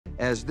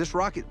as this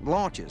rocket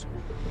launches.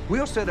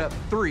 We'll set up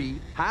 3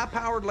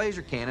 high-powered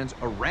laser cannons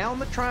around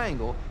the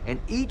triangle, and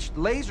each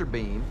laser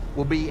beam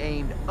will be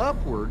aimed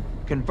upward,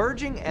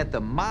 converging at the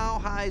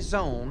mile-high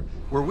zone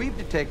where we've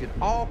detected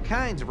all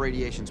kinds of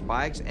radiation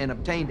spikes and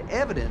obtained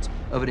evidence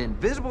of an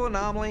invisible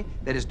anomaly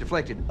that has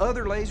deflected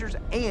other lasers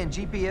and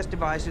GPS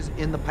devices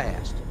in the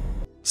past.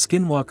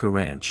 Skinwalker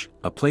Ranch,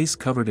 a place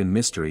covered in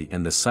mystery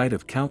and the site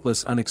of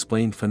countless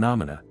unexplained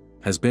phenomena,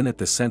 has been at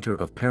the center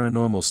of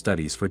paranormal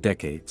studies for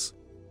decades.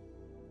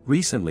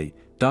 Recently,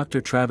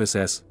 Dr. Travis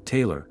S.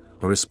 Taylor,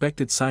 a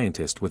respected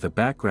scientist with a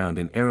background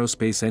in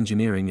aerospace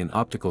engineering and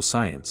optical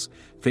science,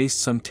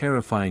 faced some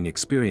terrifying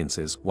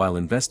experiences while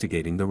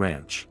investigating the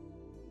ranch.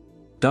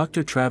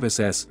 Dr. Travis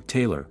S.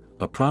 Taylor,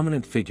 a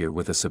prominent figure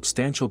with a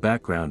substantial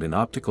background in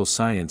optical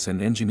science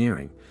and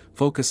engineering,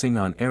 focusing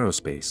on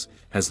aerospace,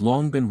 has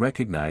long been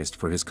recognized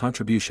for his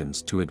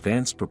contributions to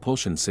advanced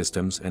propulsion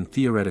systems and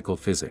theoretical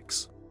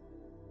physics.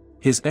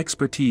 His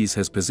expertise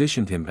has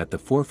positioned him at the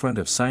forefront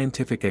of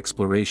scientific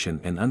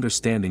exploration and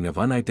understanding of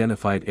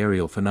unidentified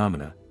aerial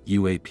phenomena,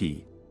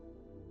 UAP.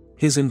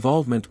 His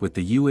involvement with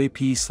the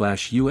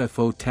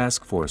UAP/UFO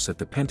task force at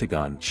the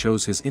Pentagon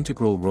shows his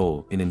integral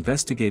role in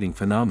investigating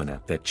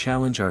phenomena that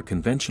challenge our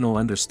conventional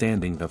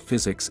understanding of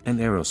physics and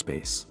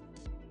aerospace.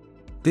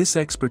 This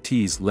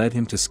expertise led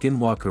him to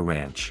Skinwalker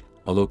Ranch,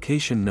 a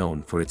location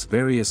known for its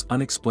various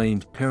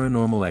unexplained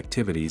paranormal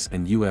activities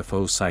and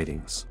UFO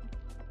sightings.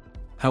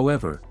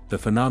 However, the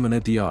phenomena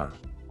Dr.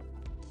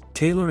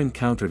 Taylor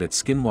encountered at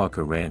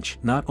Skinwalker Ranch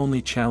not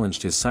only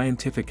challenged his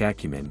scientific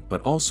acumen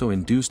but also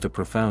induced a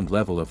profound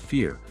level of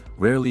fear,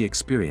 rarely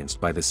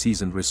experienced by the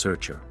seasoned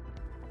researcher.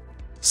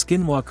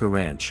 Skinwalker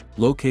Ranch,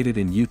 located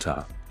in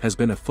Utah, has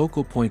been a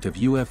focal point of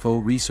UFO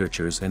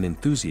researchers and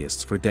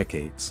enthusiasts for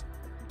decades.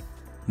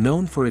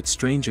 Known for its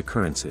strange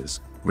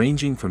occurrences,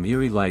 ranging from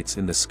eerie lights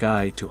in the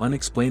sky to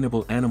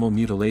unexplainable animal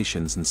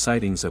mutilations and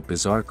sightings of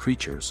bizarre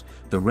creatures,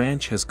 the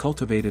ranch has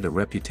cultivated a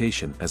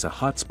reputation as a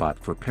hotspot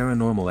for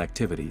paranormal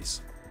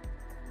activities.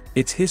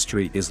 Its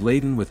history is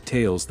laden with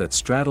tales that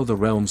straddle the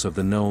realms of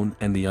the known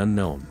and the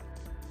unknown,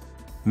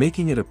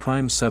 making it a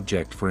prime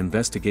subject for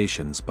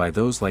investigations by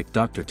those like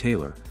Dr.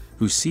 Taylor,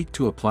 who seek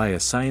to apply a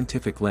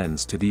scientific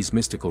lens to these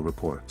mystical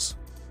reports.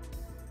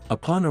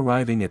 Upon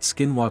arriving at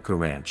Skinwalker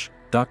Ranch,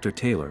 Dr.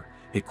 Taylor,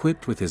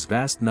 equipped with his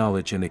vast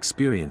knowledge and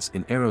experience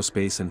in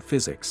aerospace and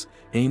physics,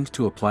 aimed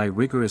to apply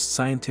rigorous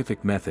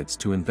scientific methods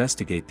to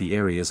investigate the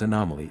area's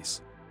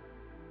anomalies.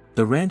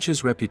 The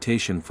ranch's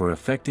reputation for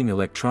affecting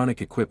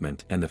electronic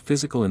equipment and the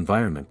physical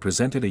environment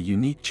presented a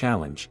unique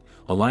challenge,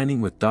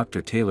 aligning with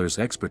Dr. Taylor's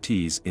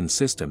expertise in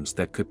systems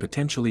that could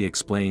potentially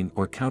explain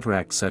or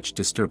counteract such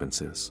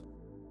disturbances.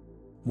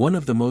 One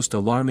of the most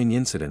alarming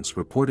incidents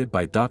reported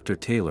by Dr.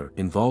 Taylor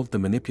involved the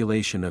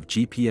manipulation of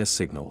GPS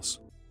signals.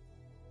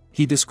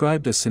 He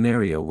described a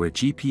scenario where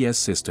GPS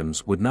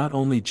systems would not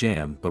only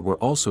jam but were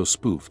also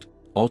spoofed,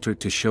 altered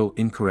to show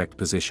incorrect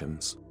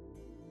positions.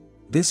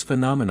 This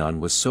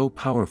phenomenon was so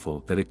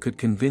powerful that it could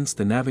convince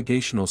the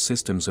navigational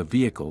systems of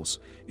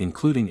vehicles,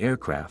 including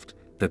aircraft,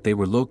 that they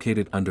were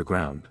located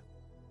underground.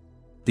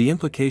 The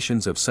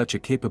implications of such a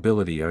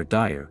capability are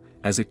dire,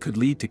 as it could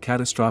lead to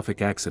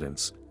catastrophic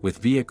accidents, with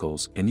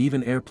vehicles and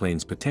even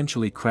airplanes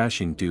potentially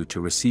crashing due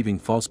to receiving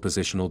false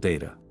positional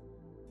data.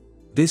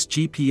 This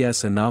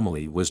GPS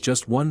anomaly was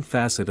just one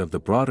facet of the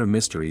broader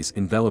mysteries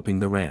enveloping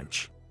the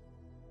ranch.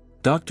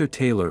 Dr.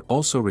 Taylor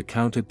also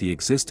recounted the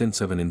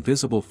existence of an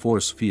invisible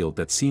force field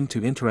that seemed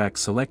to interact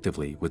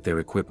selectively with their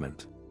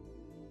equipment.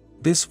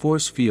 This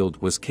force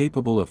field was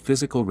capable of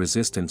physical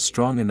resistance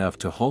strong enough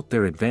to halt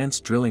their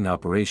advanced drilling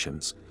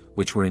operations,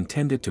 which were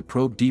intended to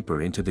probe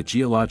deeper into the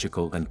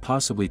geological and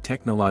possibly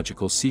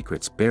technological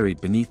secrets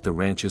buried beneath the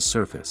ranch's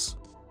surface.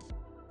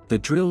 The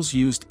drills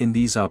used in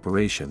these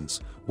operations,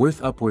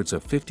 worth upwards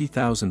of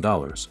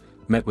 $50,000,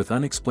 met with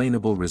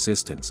unexplainable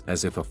resistance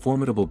as if a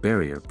formidable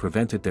barrier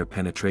prevented their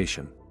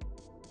penetration.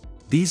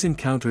 These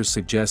encounters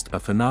suggest a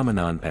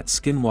phenomenon at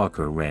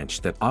Skinwalker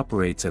Ranch that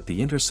operates at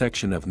the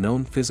intersection of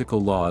known physical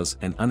laws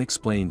and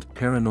unexplained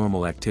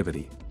paranormal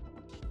activity.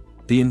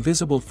 The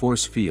invisible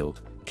force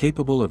field,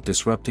 capable of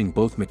disrupting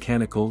both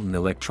mechanical and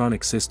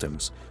electronic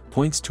systems,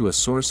 points to a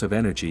source of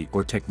energy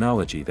or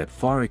technology that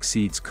far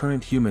exceeds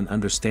current human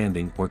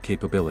understanding or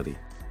capability.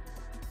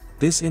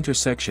 This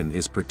intersection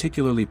is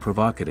particularly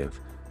provocative,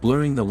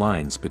 blurring the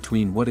lines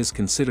between what is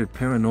considered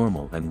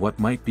paranormal and what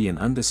might be an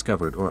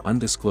undiscovered or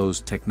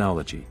undisclosed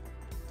technology.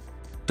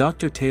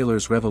 Dr.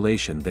 Taylor's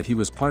revelation that he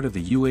was part of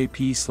the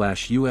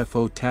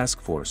UAP/UFO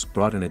task force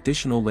brought an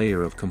additional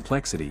layer of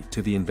complexity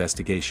to the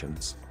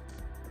investigations.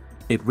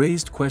 It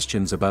raised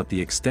questions about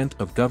the extent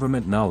of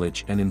government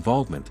knowledge and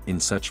involvement in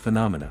such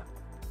phenomena.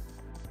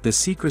 The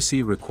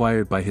secrecy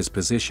required by his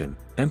position,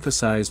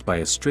 emphasized by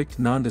a strict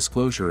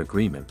non-disclosure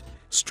agreement,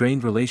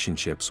 strained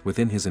relationships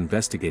within his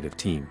investigative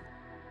team.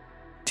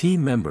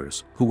 Team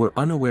members, who were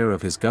unaware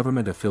of his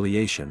government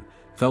affiliation,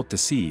 felt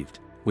deceived,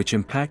 which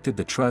impacted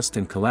the trust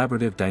and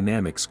collaborative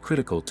dynamics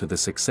critical to the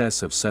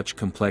success of such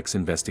complex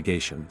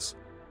investigations.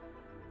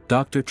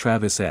 Dr.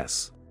 Travis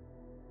S.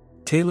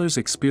 Taylor's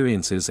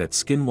experiences at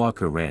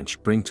Skinwalker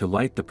Ranch bring to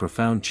light the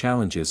profound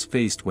challenges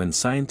faced when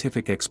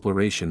scientific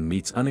exploration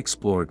meets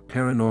unexplored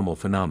paranormal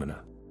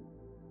phenomena.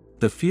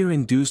 The fear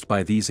induced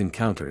by these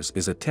encounters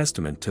is a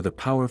testament to the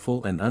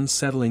powerful and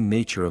unsettling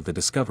nature of the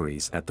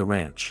discoveries at the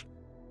ranch.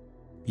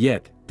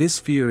 Yet, this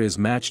fear is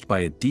matched by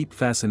a deep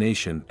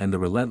fascination and the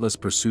relentless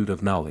pursuit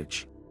of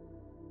knowledge.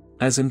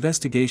 As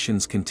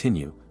investigations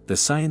continue, the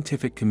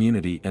scientific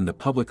community and the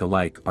public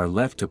alike are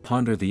left to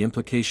ponder the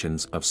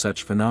implications of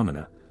such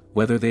phenomena,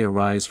 whether they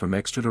arise from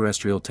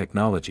extraterrestrial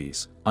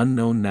technologies,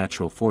 unknown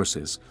natural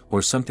forces,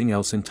 or something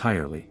else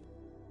entirely.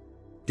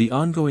 The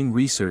ongoing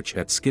research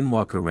at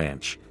Skinwalker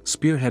Ranch,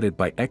 spearheaded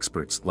by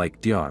experts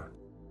like Dr.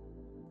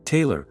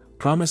 Taylor,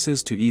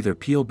 promises to either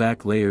peel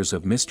back layers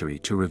of mystery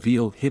to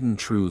reveal hidden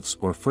truths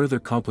or further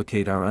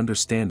complicate our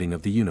understanding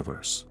of the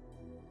universe.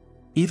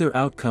 Either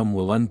outcome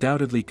will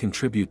undoubtedly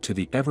contribute to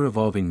the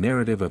ever-evolving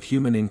narrative of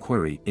human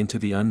inquiry into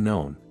the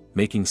unknown,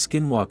 making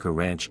Skinwalker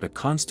Ranch a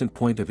constant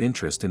point of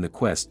interest in the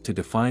quest to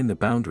define the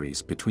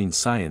boundaries between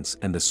science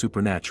and the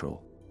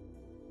supernatural.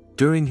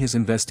 During his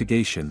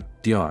investigation,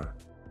 Dr.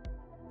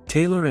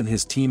 Taylor and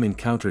his team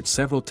encountered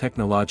several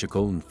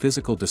technological and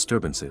physical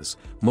disturbances,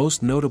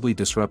 most notably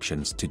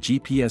disruptions to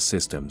GPS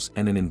systems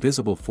and an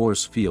invisible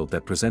force field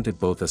that presented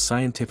both a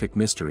scientific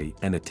mystery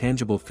and a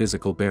tangible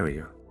physical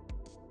barrier.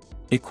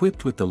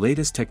 Equipped with the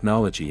latest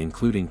technology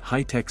including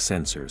high-tech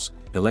sensors,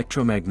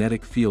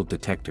 electromagnetic field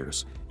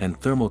detectors, and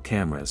thermal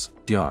cameras,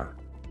 Dr.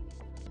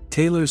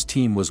 Taylor's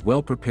team was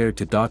well prepared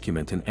to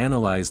document and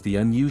analyze the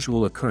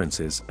unusual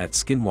occurrences at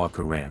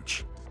Skinwalker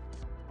Ranch.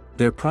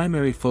 Their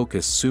primary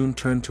focus soon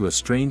turned to a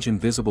strange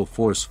invisible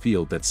force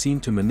field that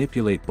seemed to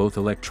manipulate both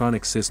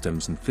electronic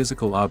systems and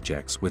physical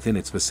objects within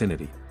its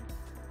vicinity.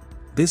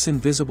 This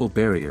invisible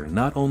barrier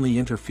not only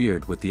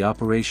interfered with the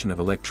operation of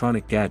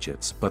electronic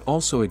gadgets but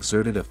also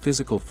exerted a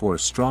physical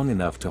force strong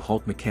enough to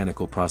halt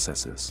mechanical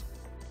processes.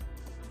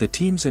 The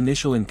team's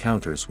initial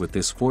encounters with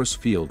this force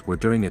field were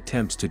during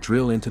attempts to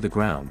drill into the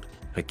ground,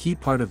 a key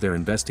part of their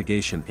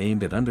investigation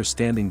aimed at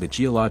understanding the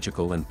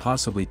geological and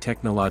possibly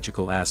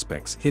technological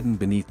aspects hidden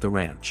beneath the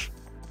ranch.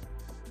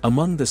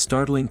 Among the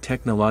startling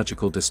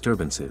technological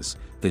disturbances,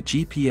 the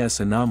GPS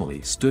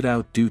anomaly stood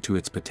out due to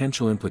its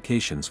potential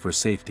implications for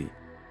safety.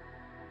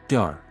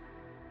 Dr.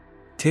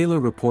 Taylor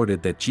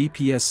reported that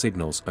GPS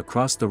signals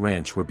across the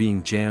ranch were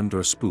being jammed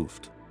or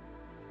spoofed.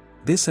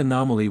 This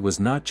anomaly was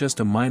not just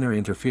a minor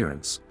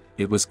interference,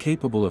 it was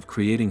capable of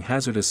creating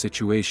hazardous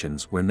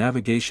situations where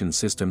navigation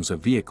systems of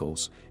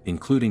vehicles,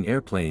 including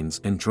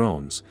airplanes and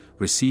drones,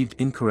 received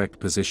incorrect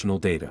positional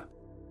data.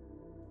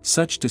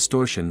 Such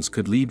distortions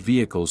could lead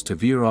vehicles to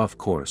veer off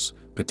course,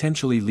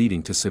 potentially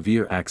leading to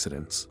severe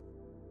accidents.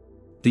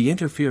 The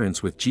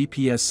interference with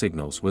GPS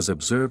signals was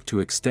observed to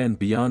extend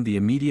beyond the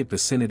immediate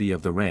vicinity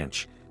of the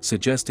ranch,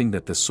 suggesting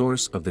that the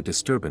source of the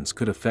disturbance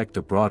could affect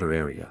a broader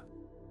area.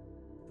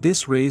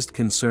 This raised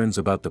concerns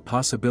about the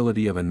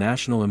possibility of a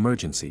national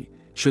emergency,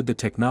 should the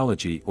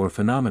technology or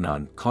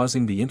phenomenon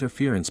causing the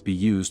interference be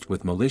used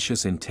with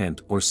malicious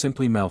intent or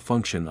simply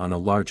malfunction on a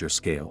larger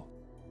scale.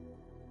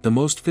 The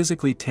most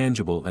physically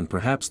tangible and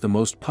perhaps the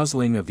most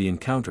puzzling of the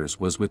encounters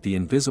was with the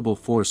invisible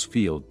force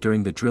field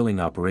during the drilling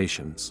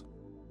operations.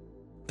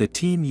 The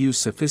team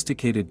used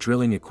sophisticated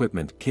drilling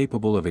equipment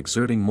capable of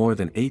exerting more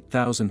than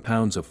 8,000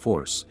 pounds of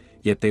force,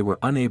 yet they were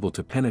unable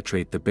to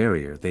penetrate the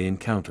barrier they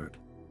encountered.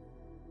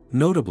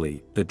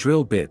 Notably, the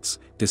drill bits,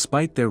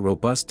 despite their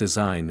robust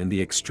design and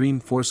the extreme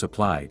force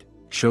applied,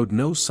 showed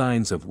no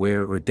signs of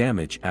wear or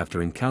damage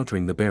after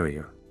encountering the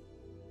barrier.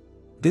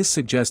 This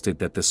suggested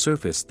that the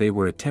surface they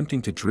were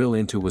attempting to drill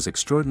into was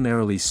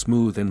extraordinarily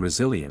smooth and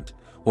resilient,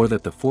 or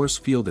that the force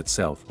field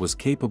itself was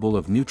capable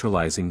of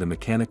neutralizing the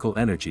mechanical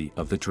energy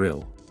of the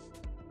drill.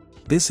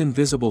 This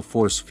invisible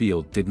force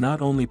field did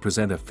not only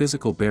present a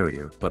physical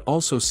barrier but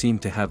also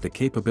seemed to have the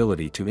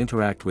capability to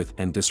interact with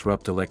and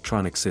disrupt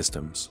electronic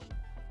systems.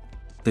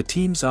 The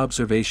team's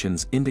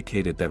observations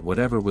indicated that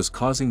whatever was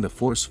causing the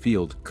force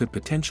field could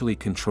potentially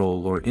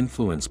control or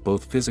influence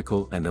both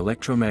physical and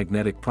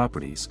electromagnetic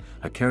properties,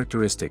 a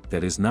characteristic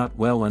that is not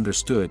well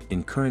understood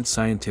in current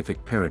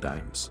scientific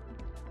paradigms.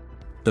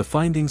 The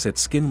findings at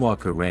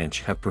Skinwalker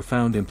Ranch have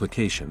profound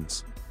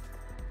implications.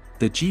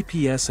 The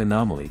GPS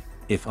anomaly,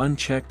 if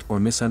unchecked or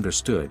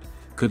misunderstood,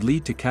 could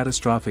lead to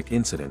catastrophic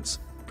incidents,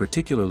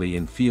 particularly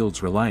in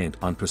fields reliant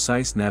on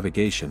precise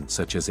navigation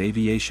such as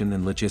aviation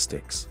and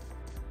logistics.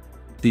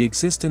 The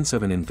existence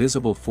of an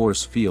invisible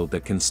force field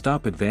that can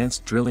stop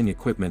advanced drilling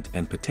equipment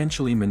and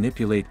potentially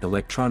manipulate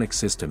electronic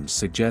systems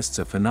suggests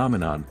a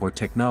phenomenon or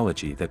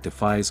technology that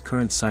defies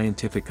current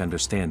scientific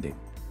understanding.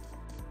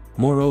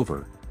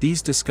 Moreover,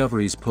 these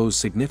discoveries pose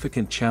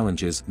significant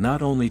challenges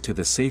not only to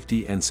the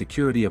safety and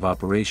security of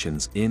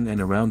operations in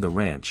and around the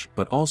ranch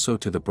but also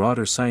to the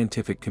broader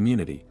scientific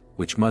community,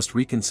 which must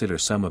reconsider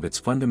some of its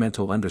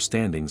fundamental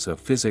understandings of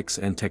physics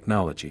and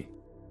technology.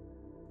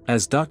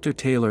 As Dr.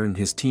 Taylor and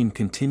his team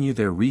continue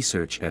their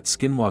research at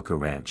Skinwalker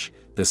Ranch,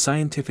 the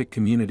scientific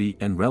community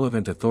and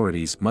relevant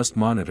authorities must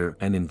monitor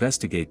and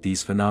investigate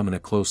these phenomena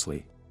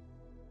closely.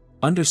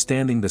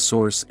 Understanding the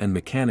source and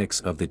mechanics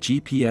of the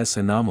GPS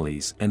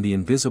anomalies and the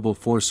invisible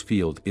force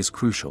field is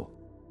crucial.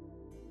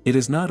 It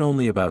is not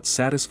only about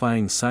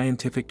satisfying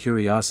scientific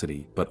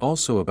curiosity but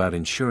also about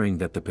ensuring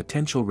that the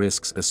potential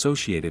risks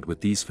associated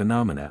with these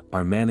phenomena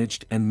are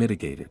managed and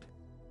mitigated.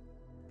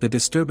 The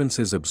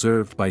disturbances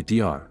observed by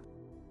Dr.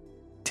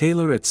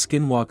 Taylor at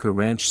Skinwalker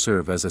Ranch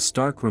serve as a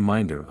stark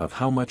reminder of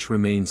how much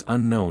remains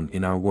unknown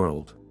in our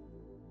world.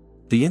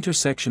 The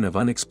intersection of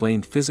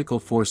unexplained physical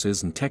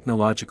forces and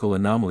technological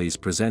anomalies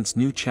presents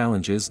new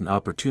challenges and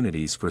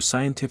opportunities for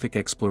scientific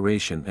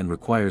exploration and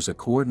requires a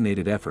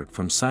coordinated effort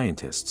from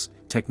scientists,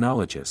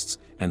 technologists,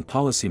 and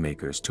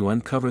policymakers to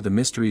uncover the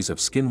mysteries of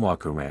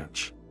Skinwalker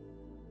Ranch.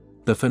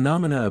 The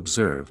phenomena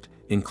observed,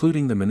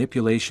 including the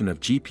manipulation of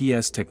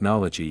GPS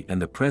technology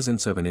and the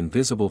presence of an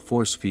invisible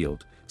force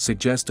field,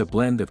 suggest a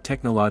blend of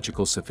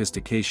technological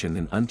sophistication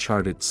and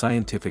uncharted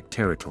scientific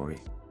territory.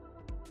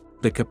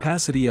 The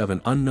capacity of an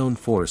unknown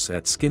force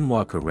at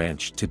Skinwalker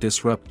Ranch to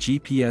disrupt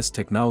GPS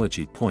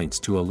technology points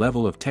to a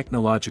level of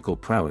technological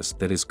prowess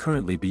that is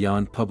currently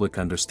beyond public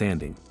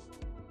understanding.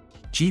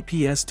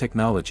 GPS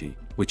technology,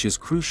 which is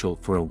crucial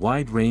for a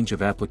wide range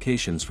of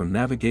applications from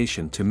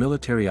navigation to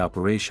military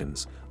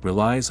operations,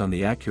 relies on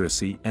the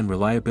accuracy and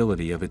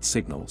reliability of its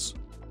signals.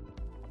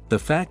 The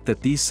fact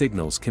that these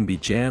signals can be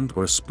jammed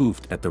or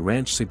spoofed at the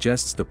ranch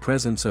suggests the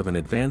presence of an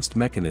advanced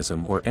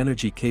mechanism or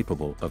energy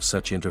capable of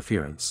such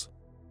interference.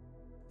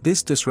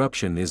 This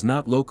disruption is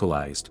not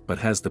localized but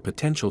has the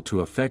potential to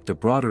affect a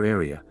broader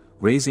area,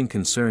 raising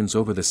concerns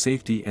over the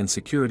safety and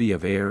security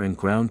of air and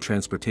ground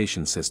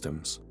transportation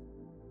systems.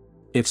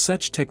 If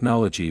such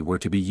technology were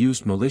to be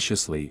used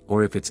maliciously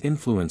or if its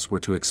influence were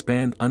to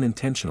expand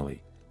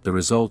unintentionally, the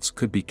results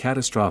could be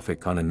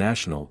catastrophic on a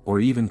national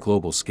or even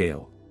global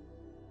scale.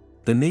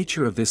 The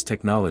nature of this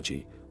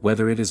technology,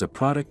 whether it is a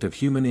product of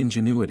human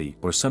ingenuity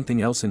or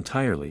something else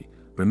entirely,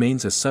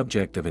 remains a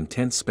subject of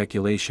intense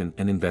speculation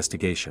and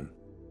investigation.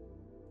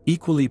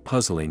 Equally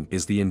puzzling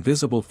is the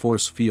invisible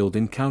force field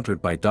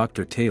encountered by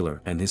Dr. Taylor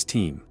and his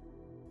team.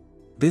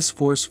 This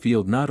force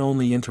field not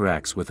only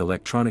interacts with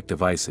electronic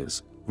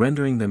devices,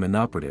 rendering them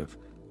inoperative,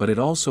 but it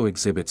also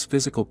exhibits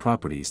physical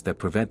properties that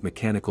prevent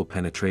mechanical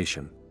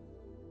penetration.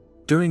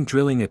 During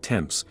drilling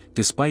attempts,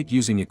 despite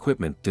using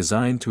equipment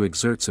designed to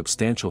exert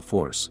substantial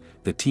force,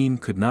 the team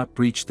could not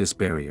breach this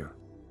barrier.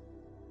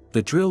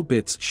 The drill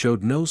bits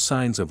showed no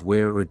signs of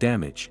wear or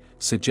damage,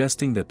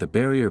 suggesting that the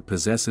barrier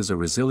possesses a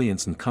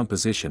resilience and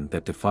composition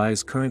that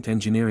defies current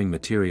engineering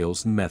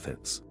materials and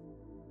methods.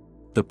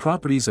 The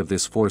properties of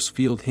this force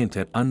field hint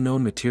at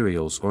unknown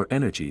materials or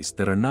energies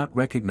that are not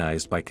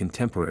recognized by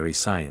contemporary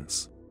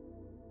science.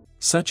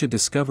 Such a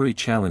discovery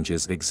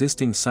challenges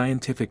existing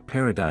scientific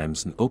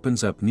paradigms and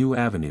opens up new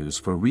avenues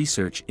for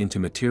research into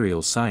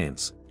materials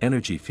science,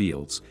 energy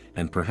fields,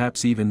 and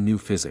perhaps even new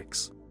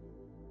physics.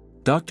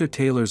 Dr.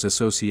 Taylor's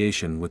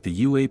association with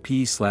the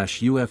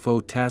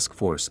UAP/UFO task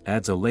force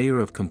adds a layer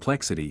of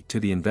complexity to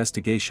the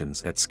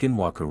investigations at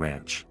Skinwalker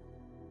Ranch.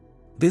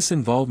 This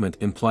involvement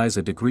implies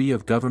a degree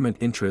of government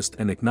interest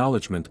and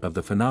acknowledgement of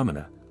the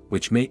phenomena,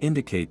 which may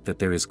indicate that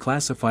there is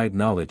classified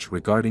knowledge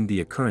regarding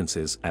the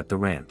occurrences at the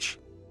ranch.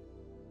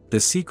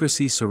 The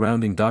secrecy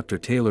surrounding Dr.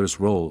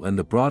 Taylor's role and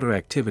the broader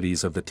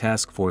activities of the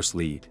task force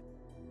lead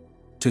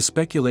to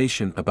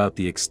speculation about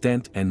the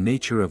extent and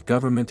nature of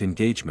government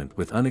engagement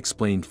with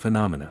unexplained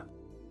phenomena.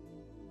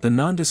 The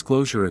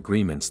non-disclosure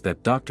agreements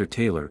that Dr.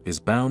 Taylor is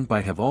bound by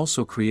have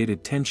also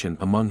created tension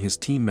among his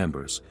team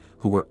members,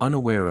 who were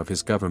unaware of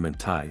his government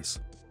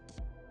ties.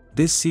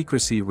 This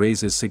secrecy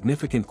raises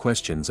significant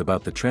questions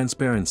about the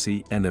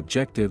transparency and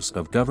objectives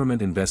of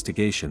government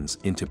investigations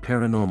into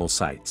paranormal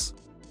sites.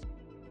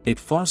 It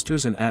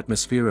fosters an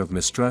atmosphere of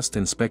mistrust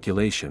and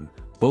speculation,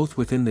 both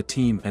within the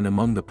team and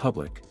among the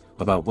public,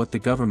 about what the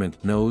government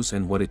knows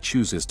and what it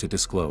chooses to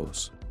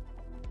disclose.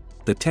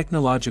 The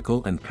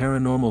technological and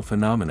paranormal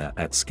phenomena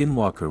at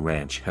Skinwalker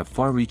Ranch have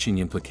far-reaching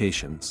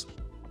implications.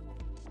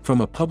 From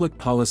a public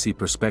policy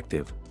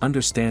perspective,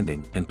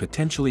 understanding and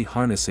potentially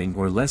harnessing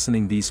or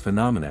lessening these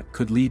phenomena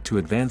could lead to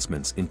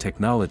advancements in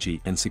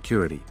technology and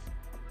security.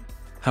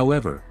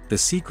 However, the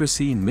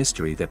secrecy and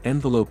mystery that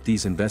envelope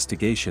these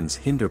investigations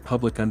hinder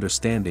public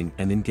understanding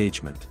and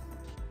engagement.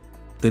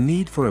 The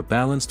need for a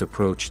balanced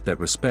approach that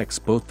respects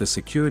both the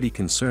security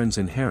concerns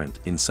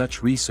inherent in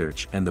such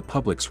research and the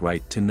public's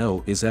right to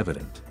know is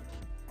evident.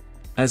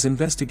 As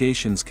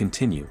investigations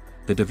continue,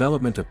 the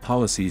development of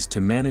policies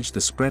to manage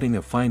the spreading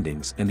of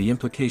findings and the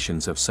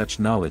implications of such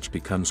knowledge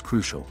becomes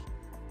crucial.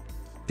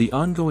 The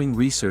ongoing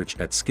research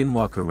at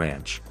Skinwalker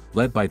Ranch,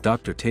 led by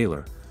Dr.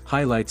 Taylor,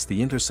 highlights the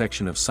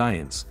intersection of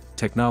science,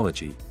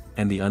 technology,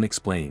 and the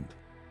unexplained.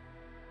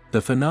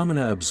 The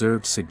phenomena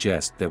observed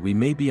suggest that we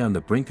may be on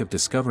the brink of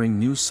discovering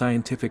new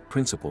scientific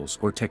principles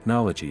or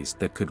technologies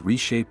that could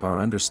reshape our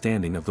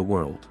understanding of the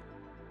world.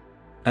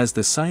 As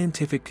the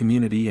scientific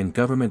community and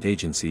government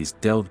agencies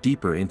delve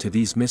deeper into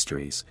these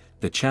mysteries,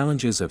 the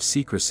challenges of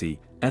secrecy,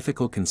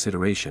 ethical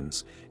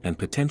considerations, and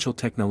potential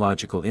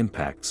technological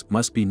impacts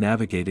must be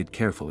navigated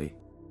carefully.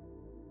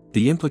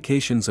 The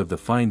implications of the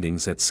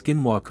findings at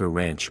Skinwalker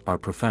Ranch are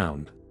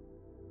profound.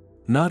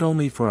 Not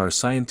only for our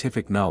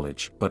scientific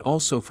knowledge but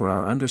also for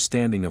our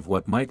understanding of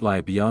what might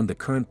lie beyond the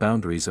current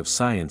boundaries of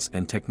science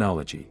and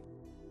technology.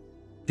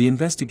 The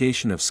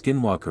investigation of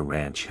Skinwalker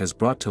Ranch has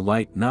brought to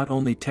light not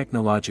only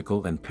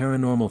technological and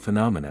paranormal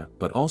phenomena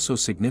but also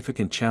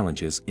significant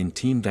challenges in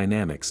team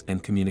dynamics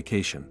and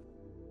communication.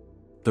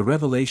 The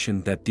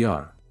revelation that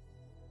Dr.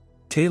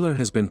 Taylor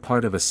has been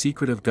part of a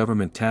secretive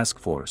government task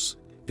force,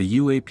 the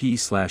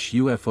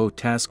UAP/UFO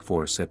Task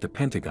Force at the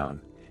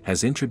Pentagon,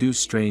 has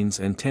introduced strains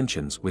and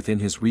tensions within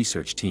his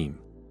research team.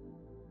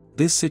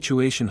 This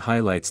situation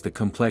highlights the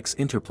complex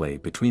interplay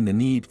between the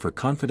need for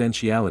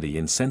confidentiality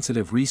in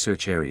sensitive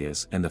research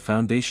areas and the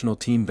foundational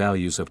team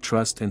values of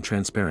trust and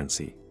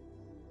transparency.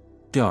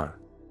 Dr.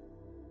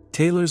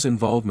 Taylor's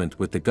involvement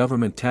with the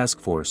government task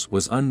force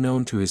was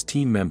unknown to his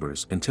team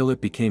members until it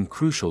became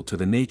crucial to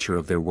the nature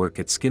of their work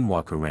at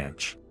Skinwalker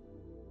Ranch.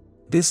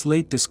 This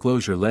late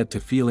disclosure led to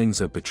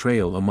feelings of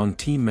betrayal among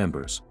team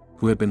members,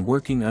 who had been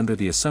working under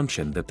the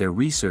assumption that their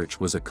research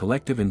was a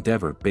collective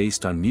endeavor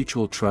based on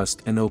mutual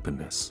trust and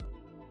openness.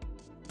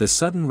 The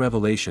sudden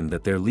revelation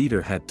that their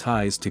leader had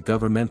ties to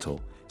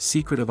governmental,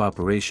 secretive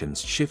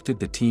operations shifted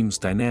the team's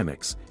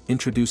dynamics,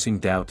 introducing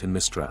doubt and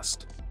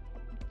mistrust.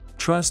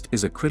 Trust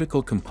is a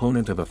critical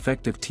component of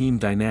effective team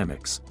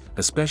dynamics,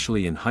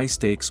 especially in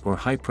high-stakes or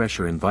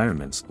high-pressure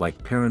environments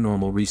like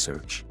paranormal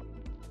research.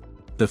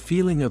 The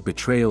feeling of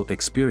betrayal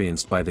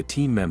experienced by the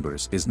team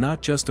members is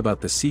not just about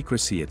the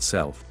secrecy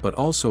itself but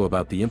also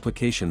about the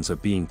implications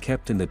of being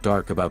kept in the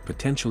dark about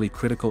potentially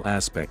critical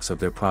aspects of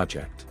their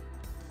project.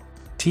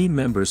 Team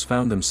members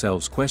found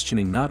themselves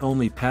questioning not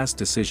only past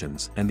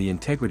decisions and the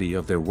integrity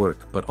of their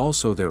work but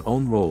also their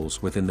own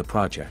roles within the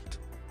project.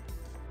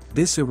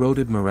 This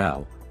eroded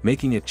morale,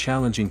 making it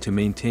challenging to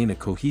maintain a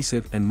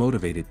cohesive and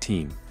motivated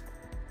team.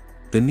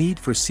 The need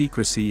for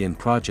secrecy in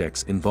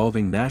projects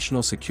involving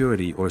national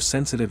security or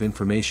sensitive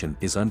information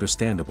is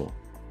understandable.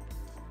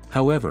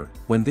 However,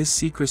 when this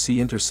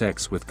secrecy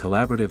intersects with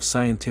collaborative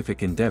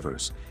scientific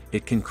endeavors,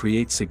 it can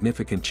create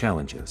significant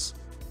challenges.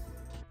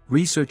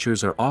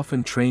 Researchers are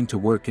often trained to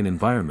work in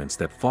environments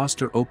that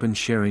foster open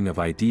sharing of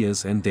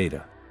ideas and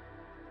data.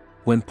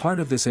 When part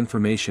of this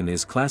information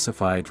is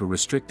classified or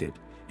restricted,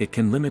 it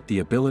can limit the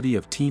ability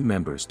of team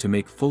members to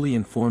make fully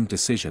informed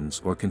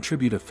decisions or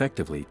contribute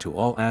effectively to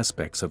all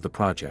aspects of the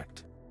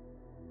project.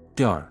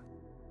 Dr.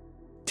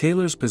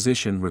 Taylor's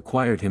position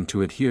required him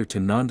to adhere to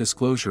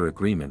non-disclosure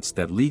agreements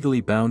that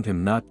legally bound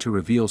him not to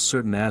reveal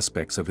certain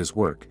aspects of his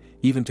work,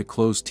 even to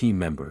close team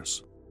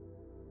members.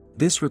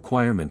 This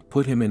requirement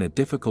put him in a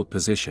difficult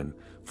position,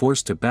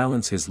 forced to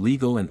balance his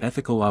legal and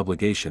ethical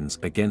obligations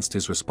against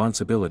his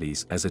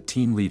responsibilities as a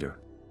team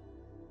leader.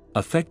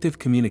 Effective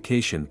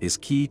communication is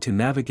key to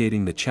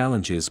navigating the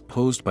challenges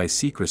posed by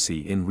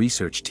secrecy in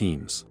research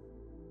teams.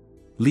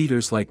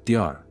 Leaders like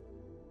Dr.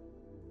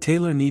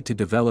 Taylor need to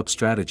develop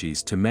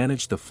strategies to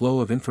manage the flow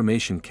of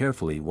information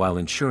carefully while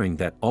ensuring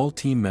that all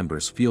team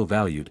members feel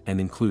valued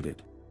and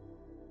included.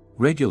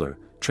 Regular,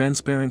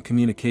 transparent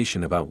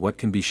communication about what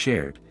can be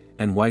shared,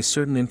 and why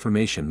certain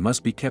information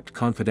must be kept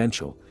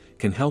confidential,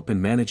 can help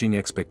in managing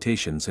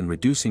expectations and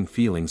reducing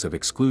feelings of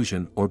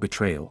exclusion or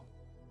betrayal.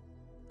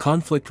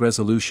 Conflict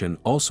resolution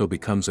also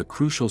becomes a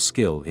crucial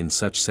skill in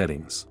such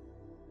settings.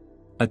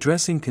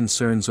 Addressing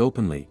concerns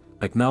openly,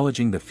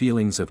 acknowledging the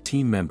feelings of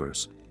team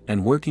members,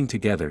 and working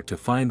together to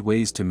find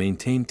ways to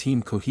maintain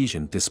team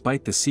cohesion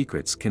despite the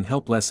secrets can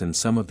help lessen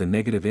some of the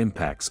negative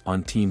impacts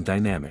on team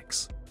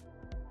dynamics.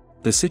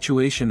 The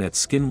situation at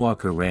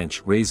Skinwalker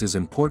Ranch raises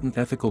important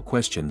ethical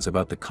questions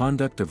about the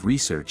conduct of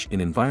research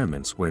in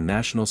environments where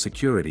national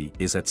security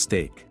is at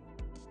stake.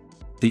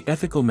 The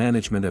ethical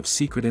management of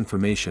secret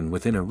information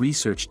within a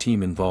research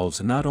team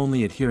involves not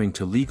only adhering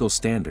to legal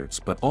standards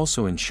but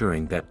also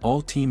ensuring that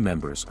all team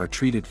members are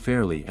treated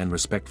fairly and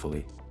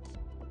respectfully.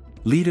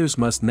 Leaders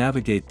must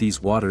navigate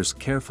these waters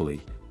carefully,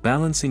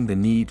 balancing the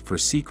need for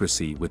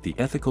secrecy with the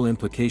ethical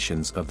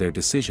implications of their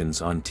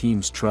decisions on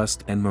teams'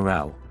 trust and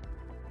morale.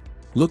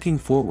 Looking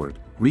forward,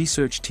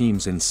 research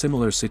teams in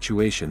similar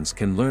situations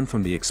can learn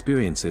from the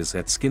experiences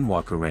at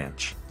Skinwalker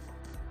Ranch.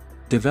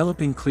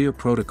 Developing clear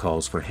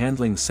protocols for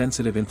handling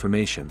sensitive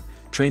information,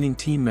 training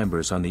team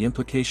members on the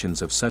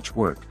implications of such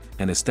work,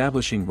 and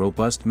establishing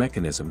robust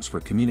mechanisms for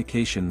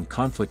communication and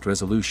conflict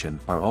resolution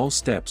are all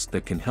steps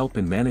that can help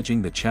in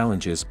managing the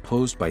challenges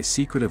posed by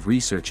secretive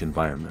research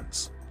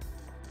environments.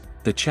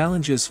 The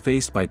challenges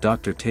faced by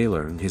Dr.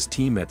 Taylor and his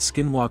team at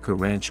Skinwalker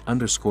Ranch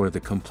underscore the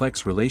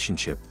complex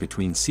relationship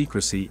between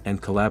secrecy and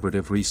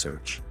collaborative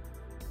research.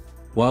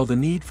 While the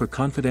need for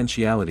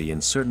confidentiality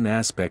in certain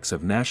aspects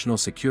of national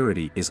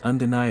security is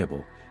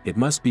undeniable, it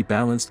must be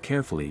balanced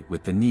carefully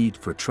with the need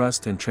for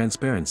trust and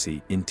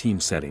transparency in team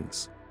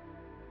settings.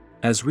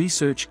 As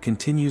research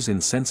continues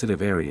in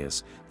sensitive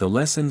areas, the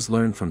lessons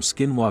learned from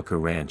Skinwalker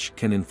Ranch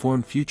can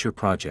inform future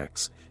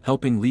projects,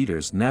 helping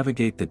leaders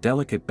navigate the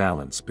delicate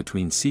balance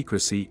between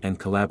secrecy and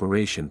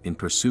collaboration in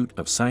pursuit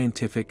of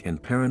scientific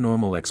and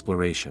paranormal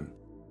exploration.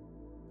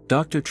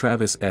 Dr.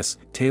 Travis S.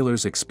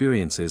 Taylor's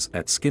experiences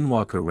at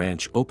Skinwalker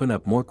Ranch open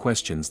up more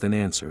questions than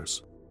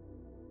answers.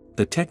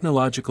 The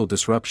technological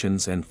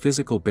disruptions and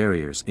physical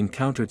barriers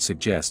encountered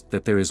suggest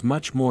that there is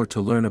much more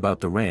to learn about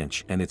the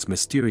ranch and its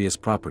mysterious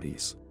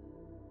properties.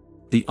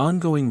 The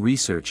ongoing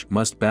research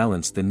must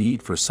balance the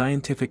need for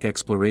scientific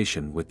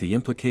exploration with the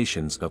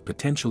implications of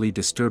potentially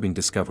disturbing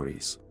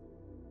discoveries.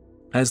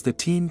 As the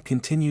team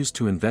continues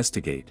to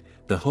investigate,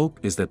 the hope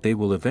is that they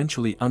will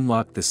eventually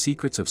unlock the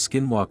secrets of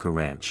Skinwalker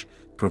Ranch,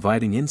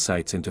 providing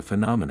insights into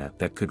phenomena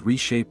that could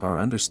reshape our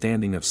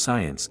understanding of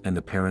science and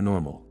the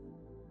paranormal.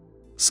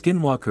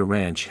 Skinwalker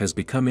Ranch has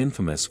become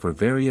infamous for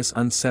various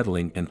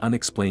unsettling and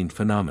unexplained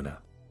phenomena.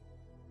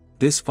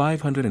 This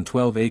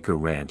 512-acre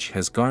ranch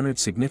has garnered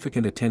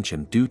significant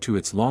attention due to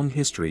its long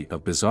history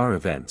of bizarre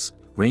events,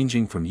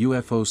 ranging from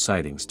UFO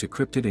sightings to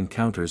cryptid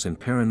encounters and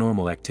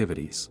paranormal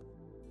activities.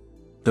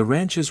 The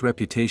ranch's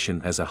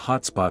reputation as a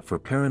hotspot for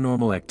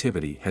paranormal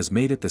activity has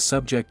made it the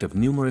subject of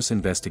numerous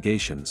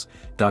investigations,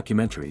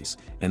 documentaries,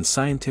 and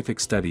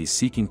scientific studies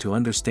seeking to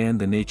understand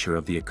the nature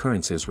of the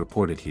occurrences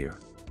reported here.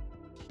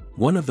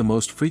 One of the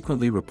most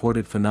frequently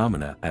reported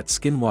phenomena at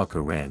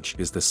Skinwalker Ranch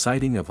is the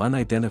sighting of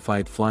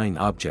unidentified flying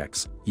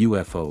objects,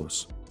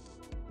 UFOs.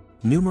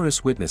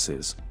 Numerous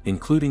witnesses,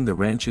 including the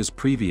ranch's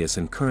previous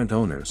and current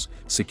owners,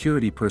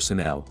 security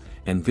personnel,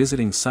 and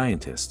visiting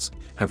scientists,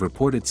 have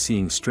reported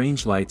seeing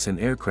strange lights and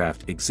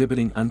aircraft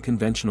exhibiting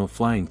unconventional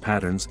flying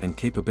patterns and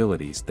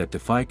capabilities that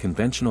defy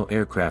conventional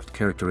aircraft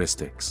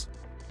characteristics.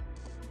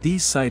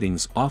 These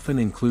sightings often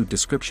include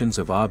descriptions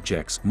of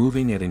objects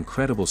moving at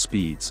incredible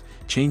speeds,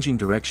 changing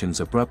directions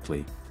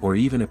abruptly, or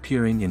even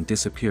appearing and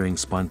disappearing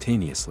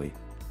spontaneously.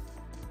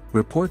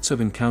 Reports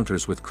of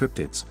encounters with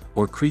cryptids,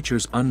 or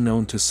creatures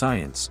unknown to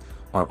science,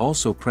 are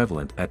also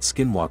prevalent at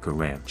Skinwalker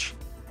Ranch.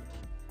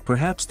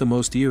 Perhaps the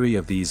most eerie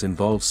of these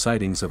involves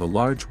sightings of a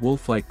large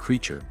wolf-like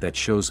creature that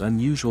shows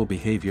unusual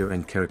behavior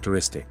and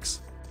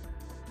characteristics.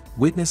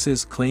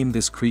 Witnesses claim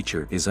this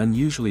creature is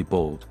unusually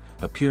bold,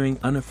 appearing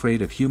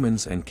unafraid of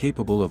humans and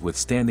capable of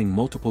withstanding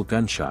multiple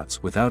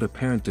gunshots without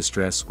apparent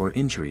distress or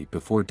injury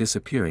before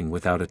disappearing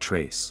without a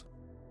trace.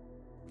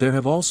 There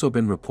have also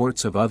been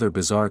reports of other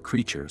bizarre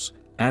creatures,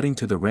 adding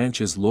to the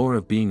ranch's lore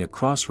of being a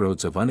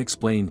crossroads of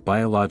unexplained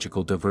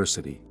biological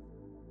diversity.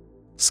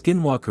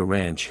 Skinwalker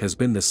Ranch has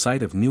been the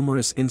site of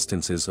numerous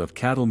instances of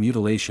cattle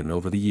mutilation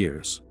over the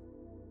years.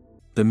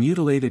 The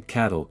mutilated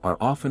cattle are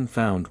often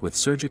found with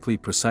surgically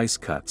precise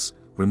cuts,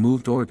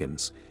 removed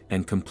organs,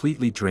 and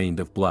completely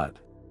drained of blood.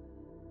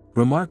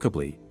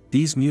 Remarkably,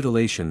 these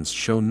mutilations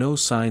show no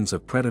signs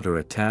of predator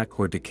attack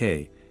or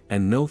decay,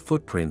 and no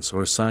footprints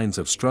or signs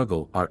of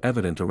struggle are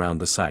evident around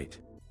the site.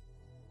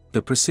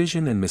 The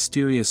precision and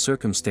mysterious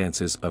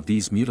circumstances of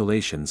these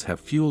mutilations have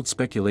fueled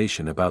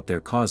speculation about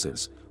their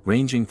causes,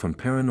 ranging from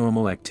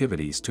paranormal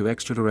activities to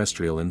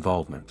extraterrestrial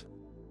involvement.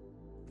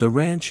 The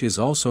ranch is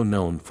also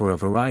known for a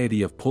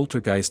variety of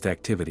poltergeist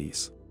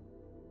activities.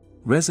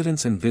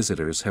 Residents and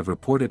visitors have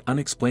reported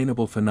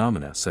unexplainable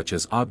phenomena such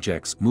as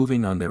objects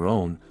moving on their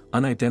own,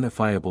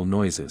 unidentifiable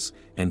noises,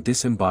 and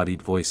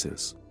disembodied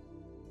voices.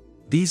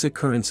 These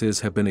occurrences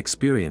have been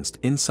experienced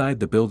inside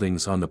the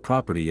buildings on the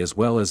property as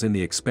well as in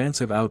the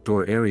expansive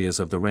outdoor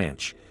areas of the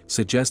ranch,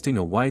 suggesting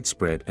a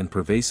widespread and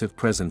pervasive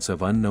presence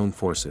of unknown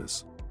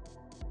forces.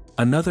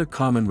 Another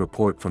common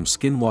report from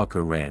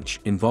Skinwalker Ranch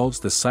involves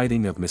the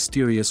sighting of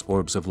mysterious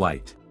orbs of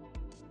light.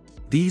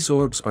 These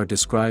orbs are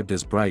described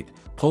as bright,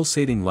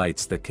 pulsating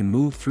lights that can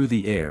move through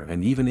the air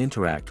and even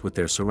interact with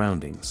their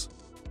surroundings.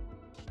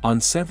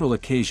 On several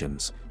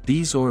occasions,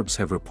 these orbs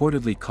have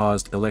reportedly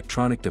caused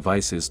electronic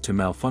devices to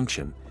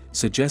malfunction,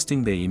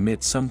 suggesting they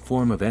emit some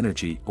form of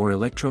energy or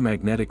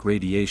electromagnetic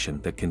radiation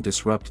that can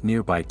disrupt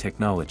nearby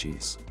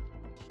technologies.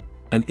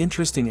 An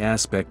interesting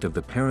aspect of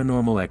the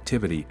paranormal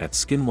activity at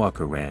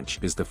Skinwalker Ranch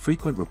is the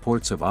frequent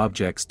reports of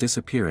objects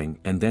disappearing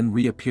and then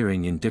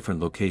reappearing in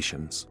different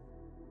locations.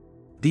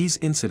 These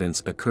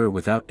incidents occur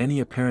without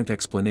any apparent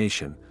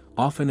explanation,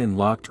 often in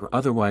locked or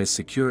otherwise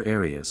secure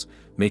areas,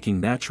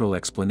 making natural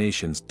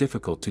explanations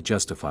difficult to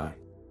justify.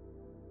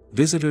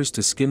 Visitors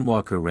to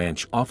Skinwalker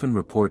Ranch often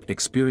report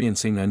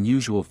experiencing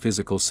unusual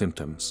physical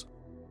symptoms.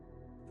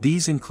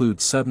 These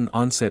include sudden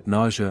onset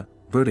nausea,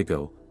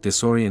 vertigo,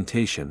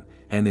 disorientation,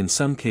 and in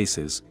some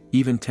cases,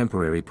 even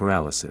temporary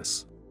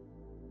paralysis.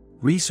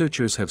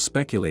 Researchers have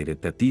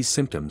speculated that these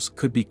symptoms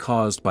could be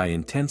caused by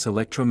intense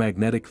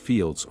electromagnetic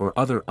fields or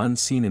other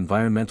unseen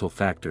environmental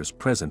factors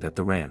present at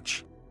the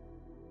ranch.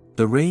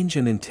 The range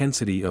and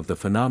intensity of the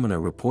phenomena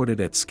reported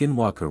at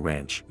Skinwalker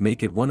Ranch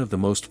make it one of the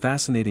most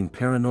fascinating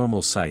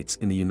paranormal sites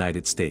in the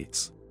United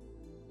States.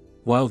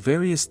 While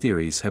various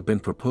theories have been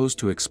proposed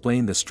to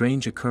explain the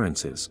strange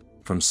occurrences,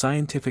 from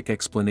scientific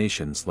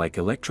explanations like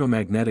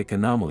electromagnetic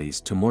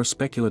anomalies to more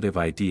speculative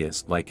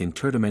ideas like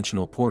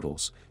interdimensional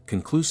portals,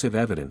 conclusive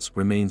evidence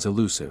remains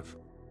elusive.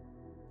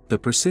 The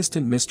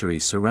persistent mystery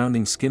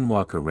surrounding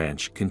Skinwalker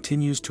Ranch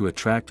continues to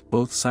attract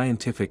both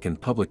scientific and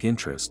public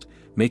interest,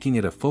 making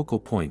it a focal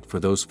point for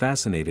those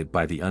fascinated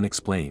by the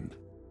unexplained.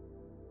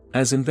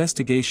 As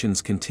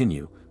investigations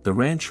continue, the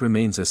ranch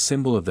remains a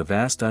symbol of the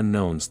vast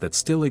unknowns that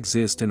still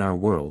exist in our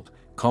world,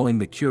 calling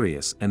the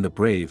curious and the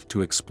brave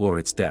to explore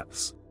its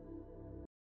depths.